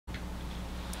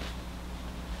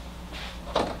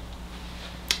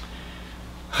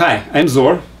Hi, I'm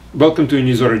Zor. Welcome to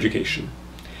Unizor Education.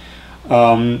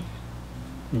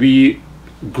 We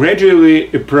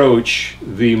gradually approach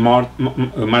the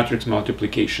matrix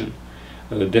multiplication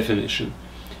definition.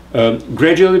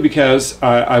 Gradually, because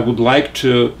I would like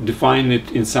to define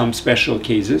it in some special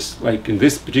cases. Like in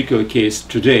this particular case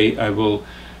today, I will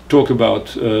talk about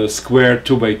square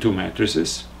 2x2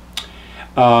 matrices.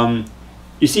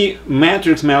 You see,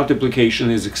 matrix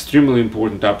multiplication is extremely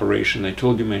important operation, I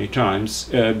told you many times,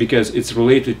 because it's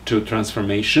related to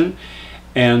transformation,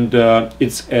 and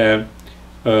it's a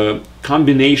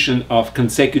combination of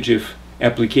consecutive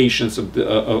applications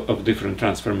of different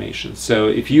transformations. So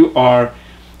if you are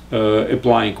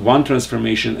applying one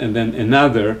transformation and then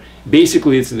another,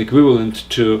 basically it's an equivalent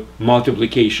to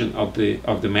multiplication of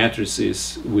the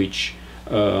matrices which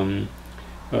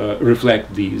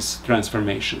reflect these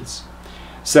transformations.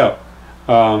 So,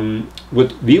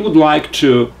 what we would like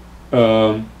to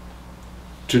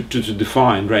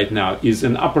define right now is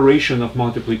an operation of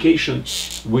multiplication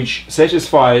which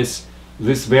satisfies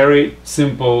this very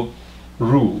simple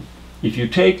rule. If you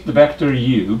take the vector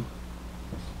u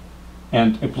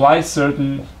and apply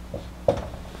certain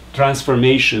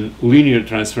transformation, linear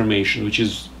transformation, which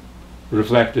is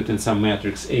reflected in some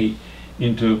matrix A,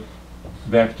 into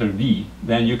vector v,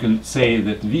 then you can say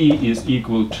that v is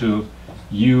equal to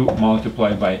u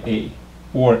multiplied by a,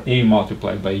 or a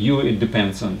multiplied by u. It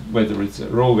depends on whether it's a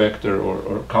row vector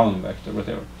or column vector,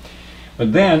 whatever.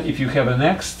 But then if you have a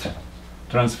next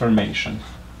transformation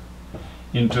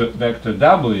into vector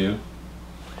w,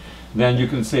 then you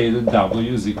can say that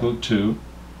w is equal to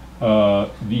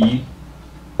v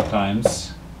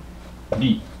times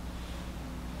b,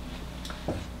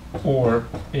 or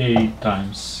a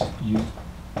times u,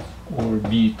 or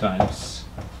b times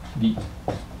b,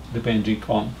 depending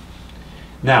on.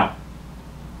 Now,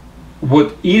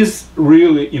 what is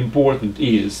really important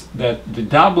is that the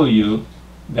w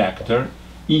vector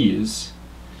is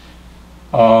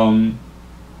the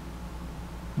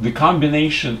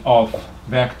combination of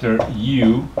vector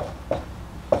u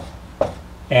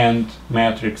and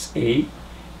matrix A,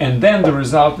 and then the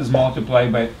result is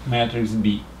multiplied by matrix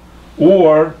B.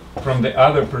 Or, from the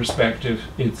other perspective,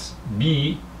 it's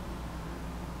B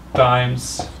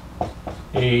times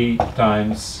A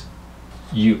times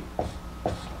u.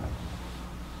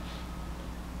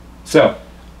 So,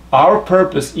 our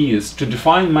purpose is to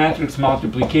define matrix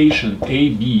multiplication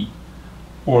AB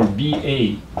or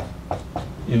BA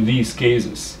in these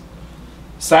cases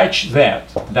such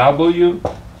that W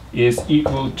is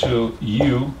equal to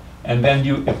U, and then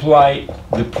you apply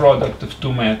the product of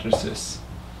two matrices,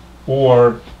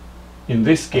 or in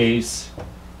this case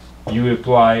you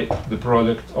apply the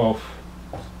product of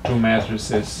two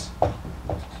matrices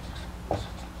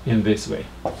in this way.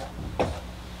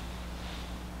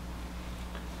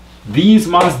 These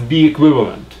must be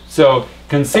equivalent. So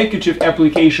consecutive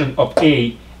application of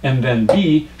A and then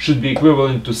B should be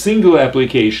equivalent to single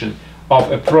application of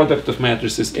a product of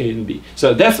matrices A and B.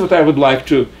 So that's what I would like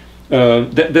to,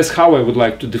 that's how I would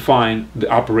like to define the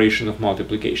operation of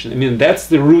multiplication. I mean, that's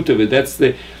the root of it, that's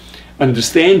the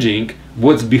understanding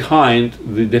what's behind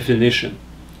the definition.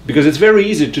 Because it's very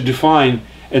easy to define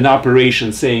an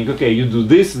operation saying, okay, you do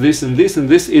this, this, and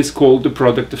this is called the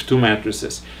product of two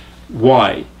matrices.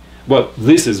 Why? Well,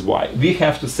 this is why. We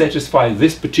have to satisfy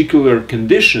this particular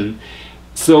condition,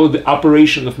 so the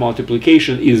operation of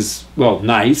multiplication is, well,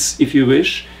 nice, if you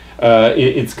wish.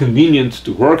 It's convenient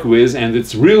to work with, and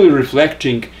it's really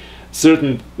reflecting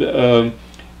certain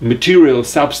material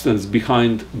substance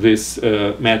behind this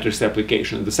matrix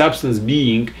application. The substance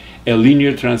being a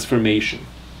linear transformation.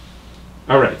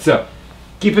 Alright, so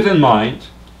keep it in mind,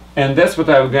 and that's what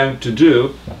I'm going to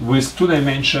do with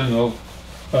two-dimensional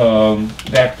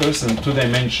vectors and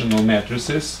two-dimensional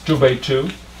matrices,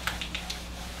 2x2.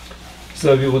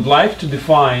 So we would like to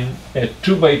define a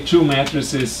 2x2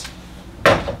 matrices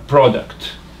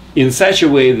product in such a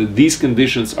way that these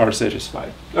conditions are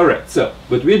satisfied. Alright, so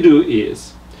what we do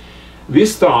is we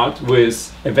start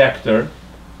with a vector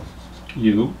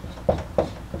u,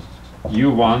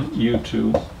 u1,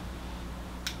 u2,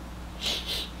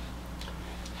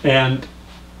 and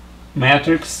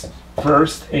matrix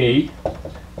first A,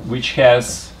 which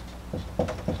has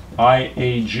I,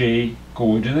 A, J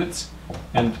coordinates,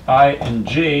 and I and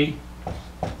J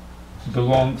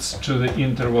belongs to the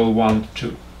interval 1,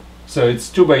 2. So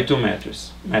it's 2x2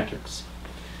 matrix.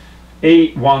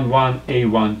 A11,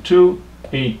 A12,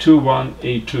 A21,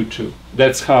 A22.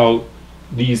 That's how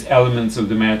these elements of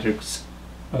the matrix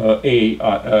A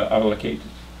are located.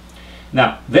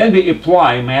 Now, then we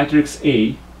apply matrix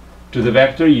A to the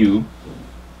vector u,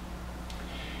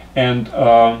 and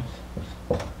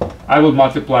I will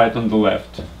multiply it on the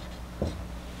left.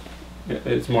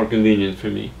 It's more convenient for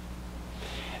me.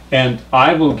 And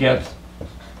I will get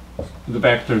the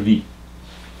vector v.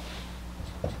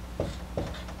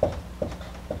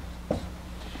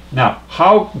 Now,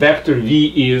 how vector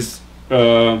v is,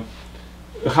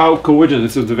 how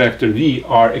coordinates of the vector v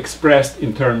are expressed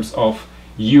in terms of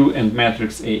u and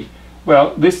matrix A?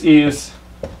 Well, this is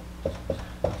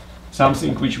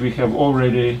something which we have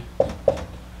already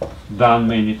done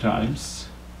many times.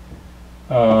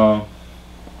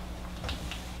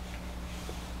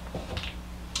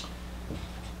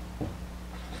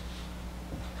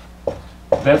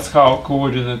 That's how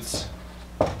coordinates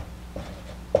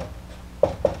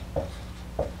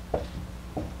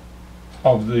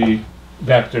of the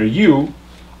vector u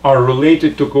are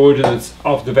related to coordinates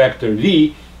of the vector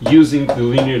v using the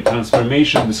linear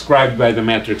transformation described by the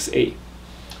matrix A.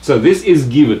 So this is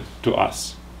given to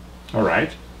us. All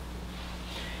right.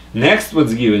 Next,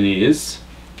 what's given is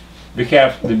we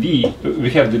have the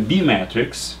B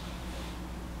matrix,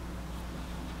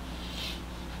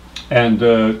 and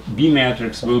the B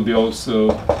matrix will be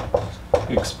also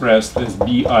expressed as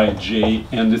Bij,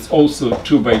 and it's also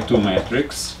 2 by 2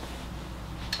 matrix.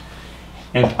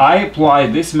 And I apply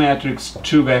this matrix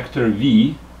to vector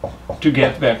v to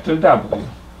get vector w.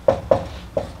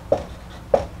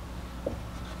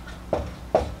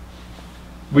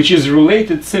 Which is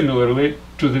related similarly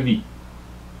to the v.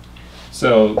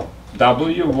 So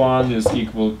w1 is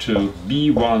equal to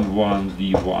b11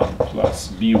 v1 plus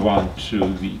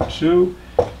b12 v2,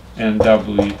 and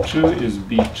w2 is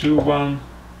b21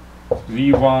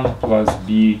 v1 plus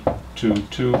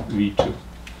b22 v2.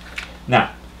 Now,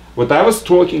 what I was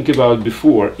talking about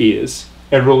before is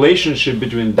a relationship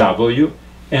between w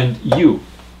and u.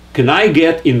 Can I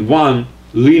get in one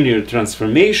linear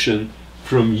transformation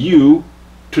from u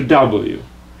to w?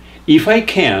 If I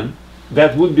can,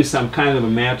 that would be some kind of a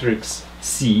matrix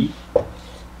C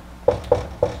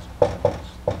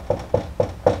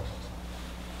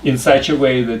in such a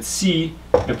way that C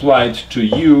applied to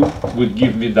u would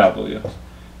give me w.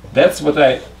 That's what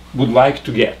I would like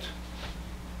to get.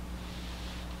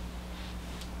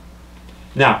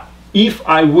 Now, if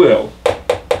I will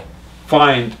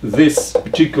find this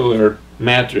particular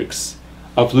matrix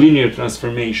of linear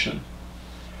transformation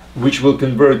which will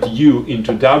convert u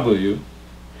into w,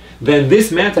 then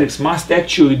this matrix must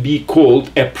actually be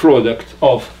called a product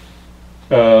of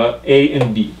A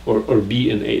and B, or B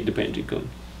and A, depending on.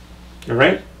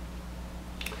 Alright?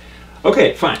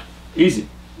 Okay, fine. Easy.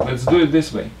 Let's do it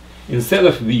this way. Instead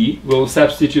of V, we'll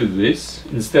substitute this.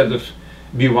 Instead of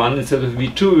B1, instead of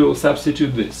B2, we'll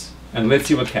substitute this. And let's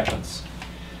see what happens.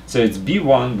 So it's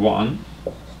B11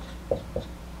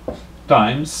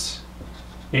 times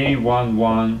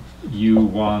A11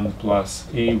 U1 plus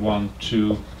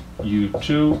A12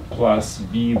 U2 plus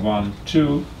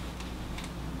B12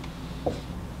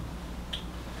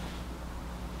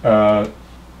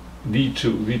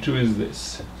 V2. V2 is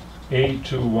this.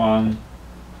 A21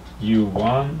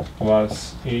 U1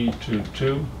 plus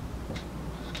A22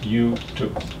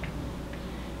 U2.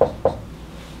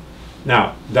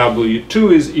 Now,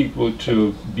 W2 is equal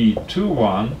to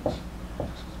B21,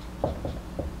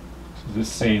 the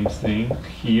same thing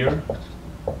here,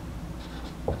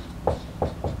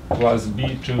 plus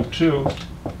B22,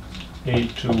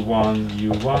 A21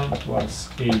 U1 plus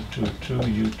A22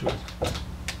 U2.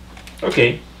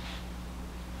 Okay.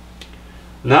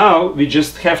 Now we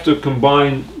just have to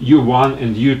combine U1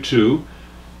 and U2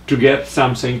 to get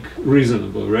something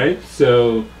reasonable, right?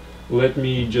 So let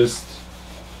me just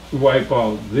wipe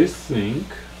out this thing.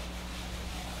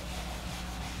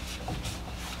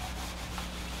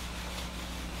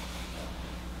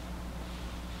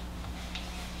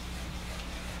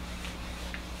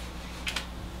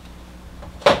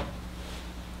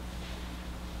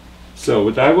 So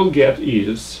what I will get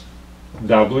is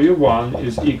W1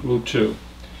 is equal to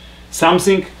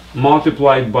something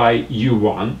multiplied by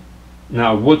U1.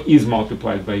 Now, what is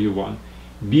multiplied by U1?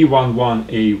 B11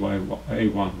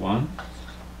 A11,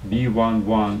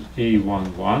 B11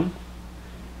 A11,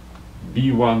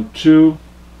 B12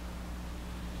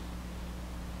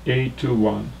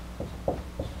 A21.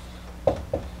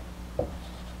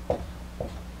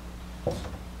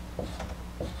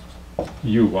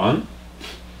 U1,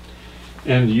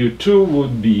 and U2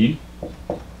 would be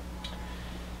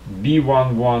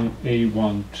B11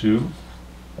 A12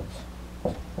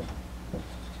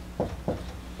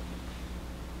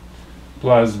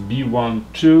 plus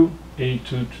B12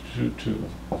 A222.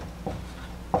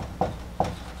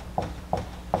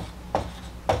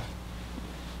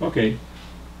 Okay.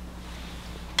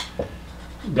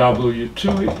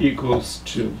 W2 equals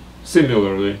 2.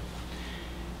 Similarly,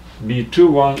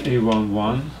 B21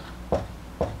 A11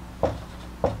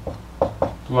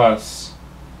 plus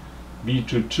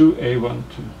B22 A12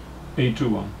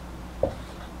 A21.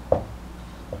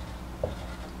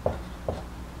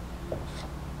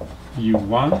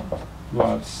 U1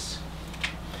 plus,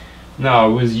 now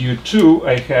with U2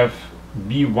 I have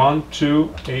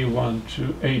B12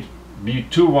 A12 A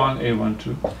B21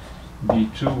 A12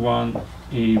 B21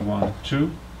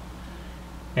 A12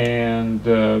 and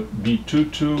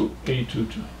B22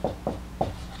 A22.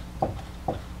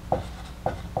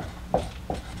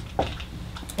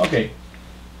 Okay,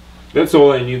 that's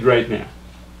all I need right now.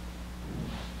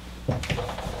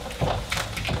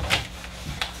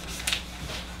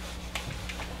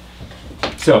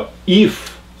 So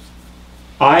if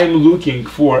I'm looking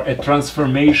for a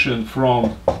transformation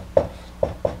from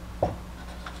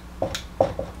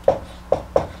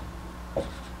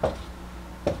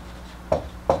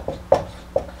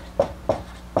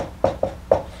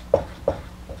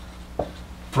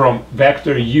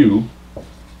vector U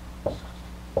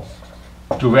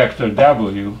to vector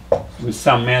W with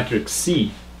some matrix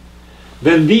C,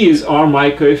 then these are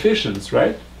my coefficients,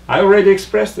 right? I already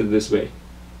expressed it this way.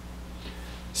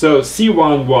 So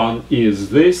C11 is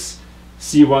this,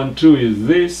 C12 is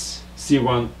this,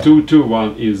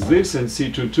 C221 is this, and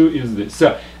C22 is this.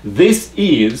 So this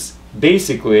is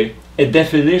basically a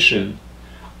definition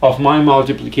of my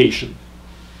multiplication,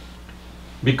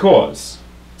 because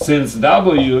since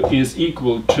W is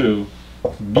equal to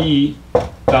B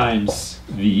times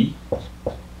V,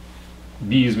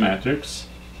 B is matrix,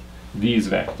 V is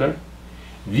vector,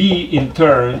 V in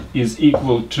turn is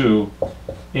equal to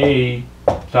A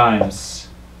times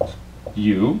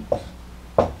U,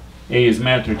 A is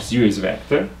matrix, U is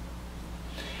vector.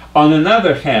 On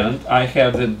another hand, I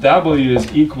have that W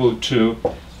is equal to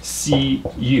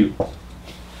CU.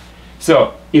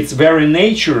 So it's very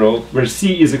natural where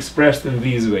C is expressed in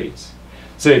these ways.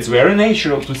 So it's very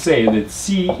natural to say that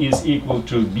C is equal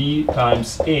to B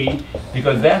times A,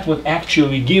 because that would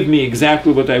actually give me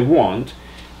exactly what I want,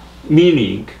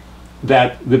 meaning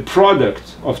that the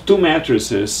product of two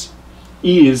matrices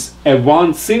is a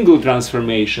one single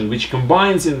transformation which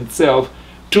combines in itself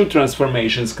two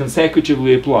transformations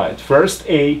consecutively applied. First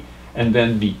A and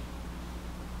then B.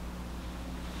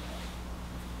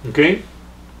 Okay?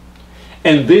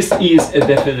 And this is a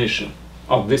definition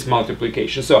of this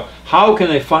multiplication. So how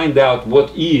can I find out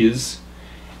what is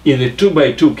in a 2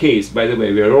 by 2 case? By the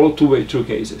way, we are all 2 by 2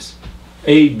 cases.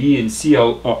 A, B, and C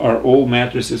are all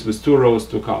matrices with 2 rows,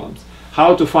 2 columns.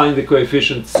 How to find the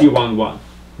coefficient C11?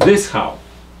 This how.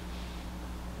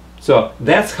 So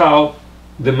that's how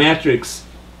the matrix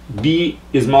B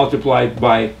is multiplied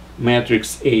by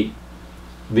matrix A.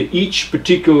 Each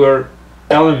particular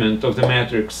element of the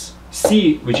matrix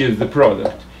C, which is the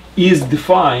product, is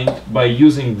defined by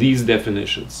using these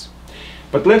definitions.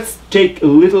 But let's take a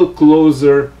little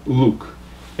closer look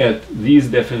at these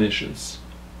definitions.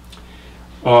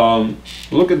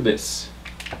 Look at this.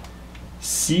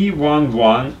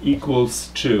 C11 equals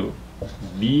to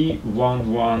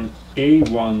B11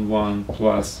 A11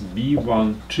 plus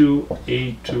B12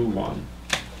 A21.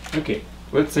 Okay,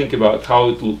 let's think about how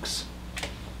it looks.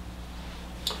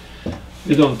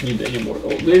 We don't need any more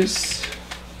of this.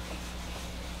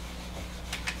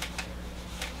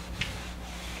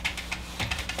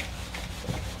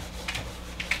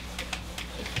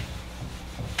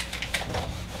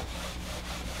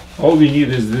 All we need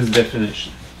is this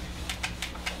definition.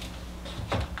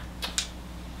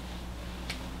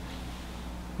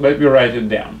 Let me write it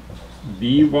down.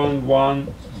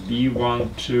 B11,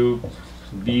 B12,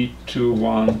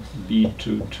 B21,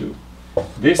 B22.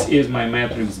 This is my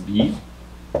matrix B,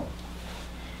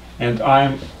 and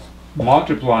I'm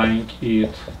multiplying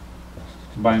it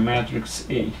by matrix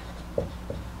A.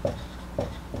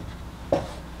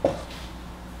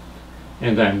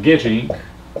 And I'm getting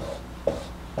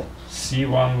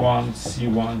C11,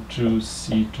 C12,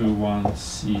 C21,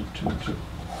 C22.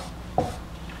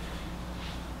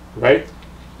 Right?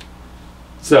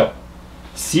 So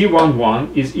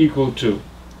C11 is equal to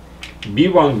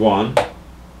B11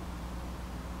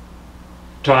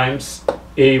 times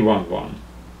A11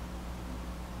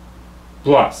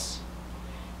 plus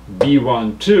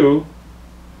B12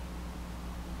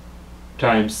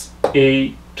 times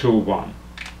A21.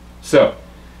 So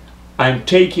I'm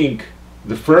taking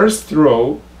the first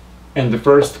row and the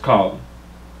first column.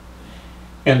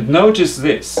 And notice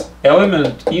this,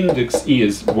 element index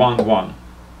is 1, 1.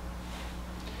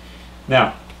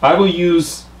 Now, I will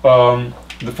use the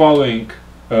following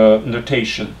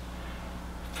notation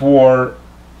for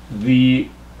the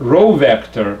row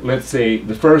vector, let's say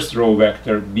the first row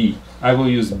vector b, I will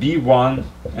use b1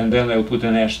 and then I'll put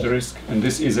an asterisk, and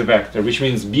this is a vector, which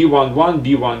means b11,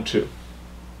 b12.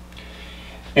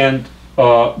 And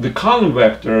the column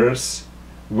vectors,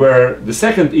 where the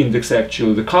second index,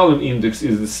 actually the column index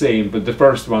is the same but the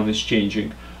first one is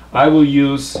changing, I will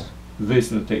use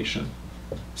this notation,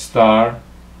 star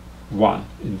 1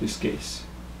 in this case.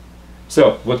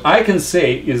 So what I can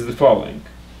say is the following: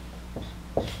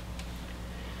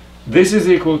 this is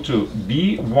equal to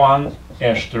b1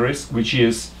 asterisk, which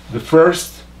is the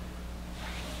first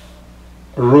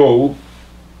row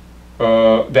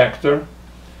vector,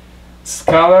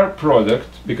 scalar product,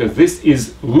 because this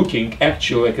is looking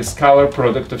actually like a scalar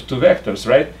product of two vectors,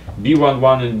 right?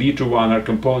 b11 and b21 are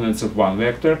components of one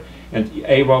vector, and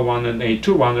a11 and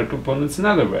a21 are components of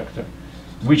another vector.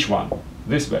 Which one?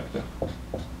 This vector.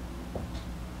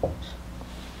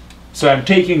 So I'm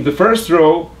taking the first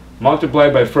row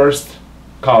multiplied by first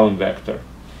column vector.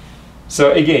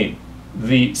 So again,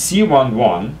 the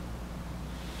C11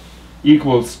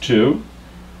 equals to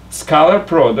scalar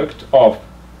product of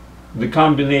the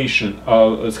combination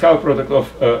of scalar product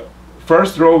of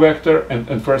first row vector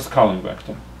and first column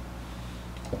vector.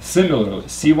 Similarly,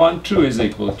 C12 is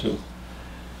equal to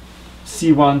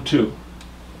C12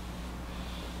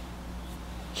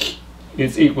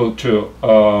 is equal to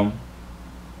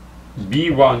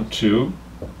B12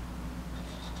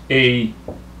 A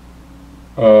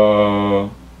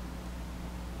 12.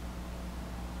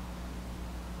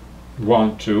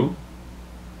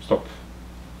 Stop.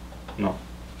 No.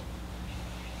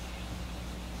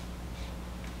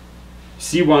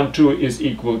 C12 is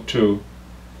equal to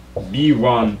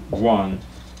B11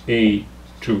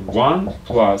 A21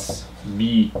 plus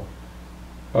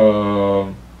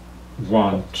B12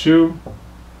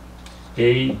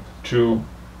 A2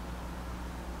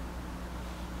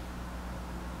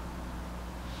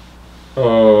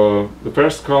 the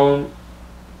first column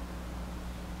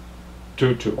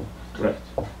 2 2, right,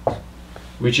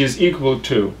 which is equal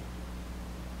to,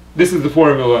 this is the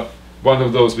formula, one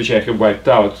of those which I have wiped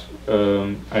out.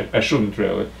 I shouldn't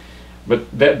really, but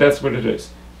that's what it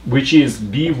is, which is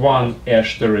b1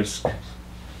 asterisk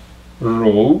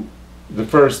row, the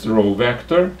first row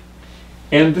vector,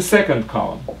 and the second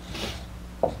column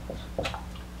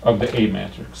of the A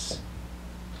matrix.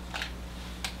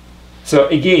 So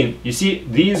again, you see,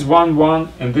 these 1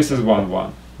 1 and this is 1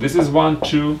 1. This is 1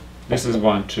 2. This is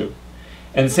 1 2.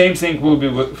 And same thing will be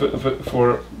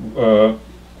for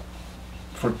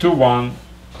 2 1,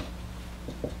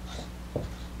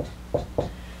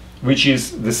 which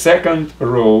is the second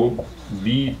row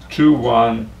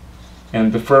B21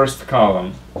 and the first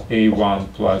column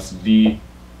A1 plus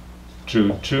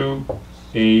B22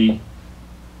 A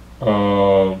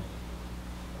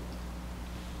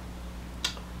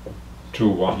 2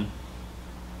 1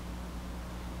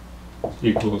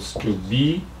 equals to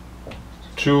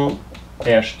B2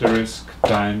 asterisk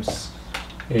times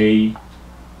A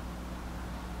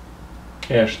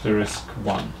asterisk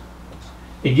 1.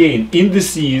 Again,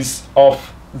 indices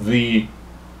of the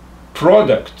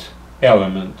product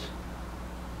element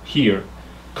here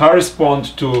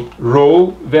correspond to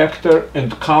row vector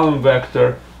and column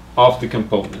vector of the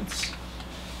components.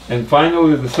 And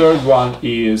finally, the third one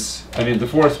is, the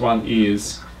fourth one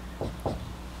is,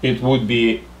 it would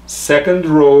be second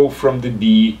row from the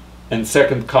B and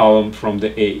second column from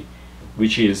the A,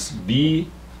 which is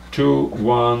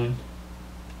B21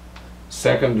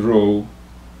 second row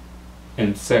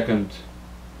and second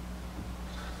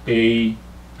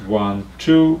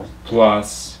A12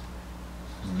 plus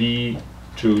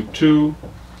B22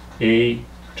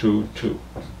 A22,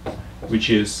 which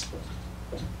is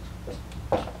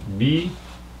B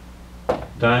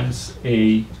times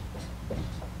A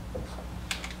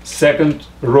second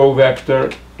row vector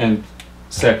and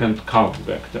second column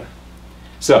vector.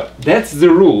 So that's the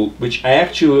rule which I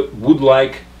actually would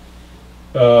like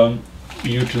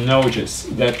you to notice,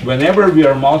 that whenever we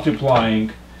are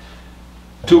multiplying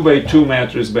 2 by 2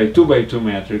 matrix by 2 by 2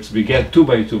 matrix, we get 2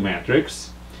 by 2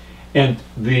 matrix, and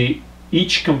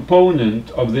each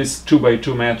component of this 2 by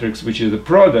 2 matrix, which is the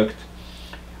product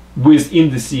with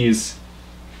indices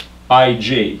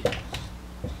ij,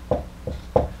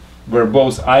 where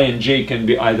both I and j can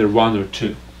be either 1 or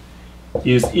 2,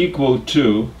 is equal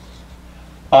to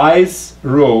i's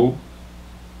row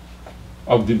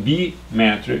of the B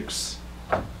matrix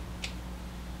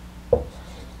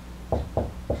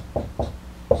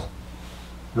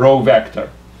row vector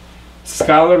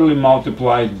scalarly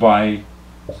multiplied by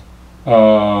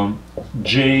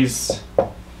j's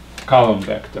column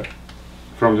vector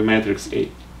from the matrix A.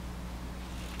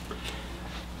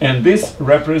 and this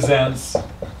represents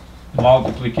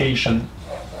multiplication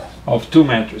of two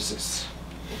matrices.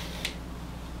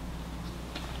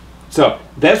 So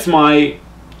that's my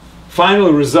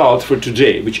final result for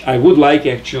today, which I would like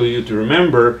actually you to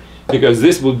remember, because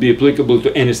this would be applicable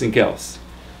to anything else.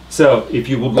 So if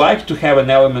you would like to have an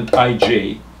element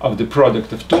ij of the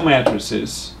product of two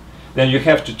matrices, then you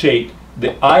have to take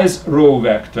the ith row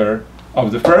vector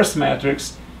of the first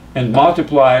matrix and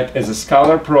multiply it as a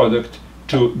scalar product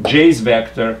to j's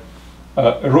vector,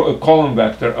 column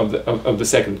vector of the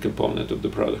second component of the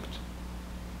product.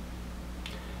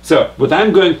 So what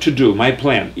I'm going to do, my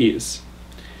plan is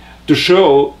to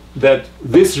show that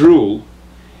this rule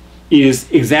is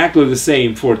exactly the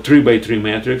same for 3 by 3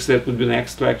 matrix. That would be the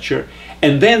next lecture.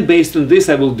 And then based on this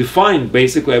I will define,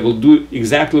 basically I will do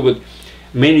exactly what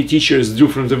many teachers do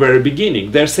from the very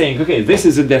beginning. They're saying, okay, this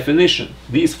is a definition.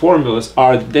 These formulas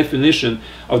are the definition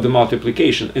of the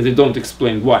multiplication, and they don't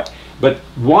explain why. But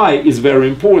why is very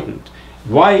important.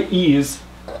 Why is,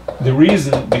 the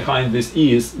reason behind this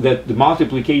is that the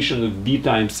multiplication of b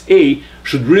times a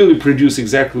should really produce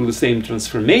exactly the same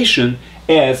transformation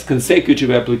as consecutive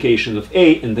application of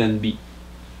a and then b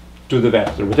to the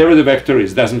vector. Whatever the vector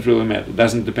is, doesn't really matter,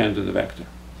 doesn't depend on the vector.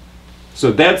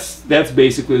 So that's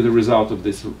basically the result of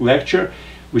this lecture,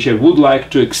 which I would like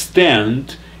to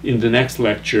extend in the next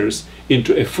lectures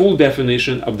into a full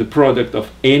definition of the product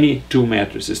of any two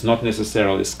matrices, not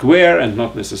necessarily square and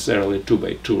not necessarily 2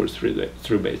 by 2 or 3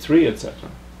 by 3,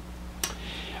 etc.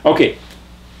 Okay.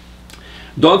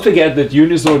 Don't forget that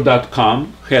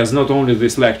Unizor.com has not only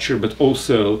this lecture but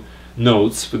also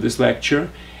notes for this lecture.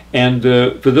 And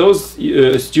for those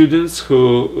students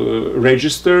who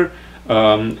register,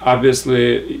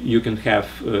 obviously you can have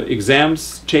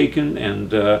exams taken,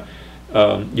 and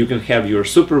you can have your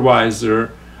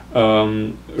supervisor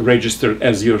registered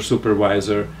as your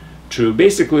supervisor to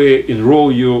basically enroll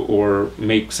you or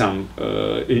make some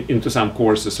into some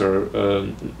courses, or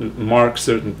mark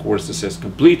certain courses as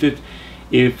completed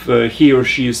if he or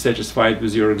she is satisfied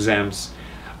with your exams.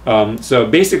 So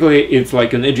basically it's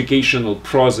like an educational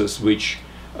process which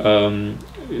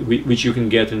you can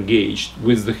get engaged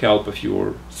with the help of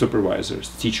your supervisors,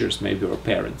 teachers maybe, or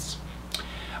parents.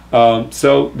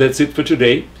 So that's it for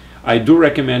today. I do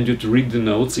recommend you to read the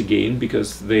notes again,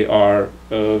 because they are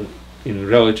in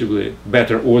relatively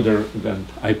better order than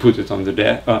I put it on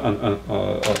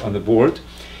the board.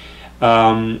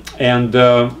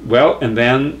 Well, and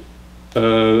then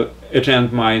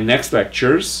attend my next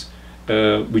lectures,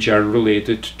 which are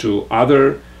related to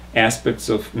other aspects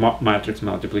of matrix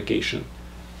multiplication.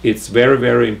 It's very,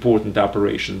 very important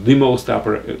operation, the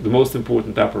most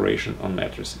important operation on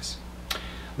matrices.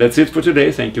 That's it for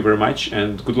today. Thank you very much,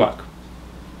 and good luck.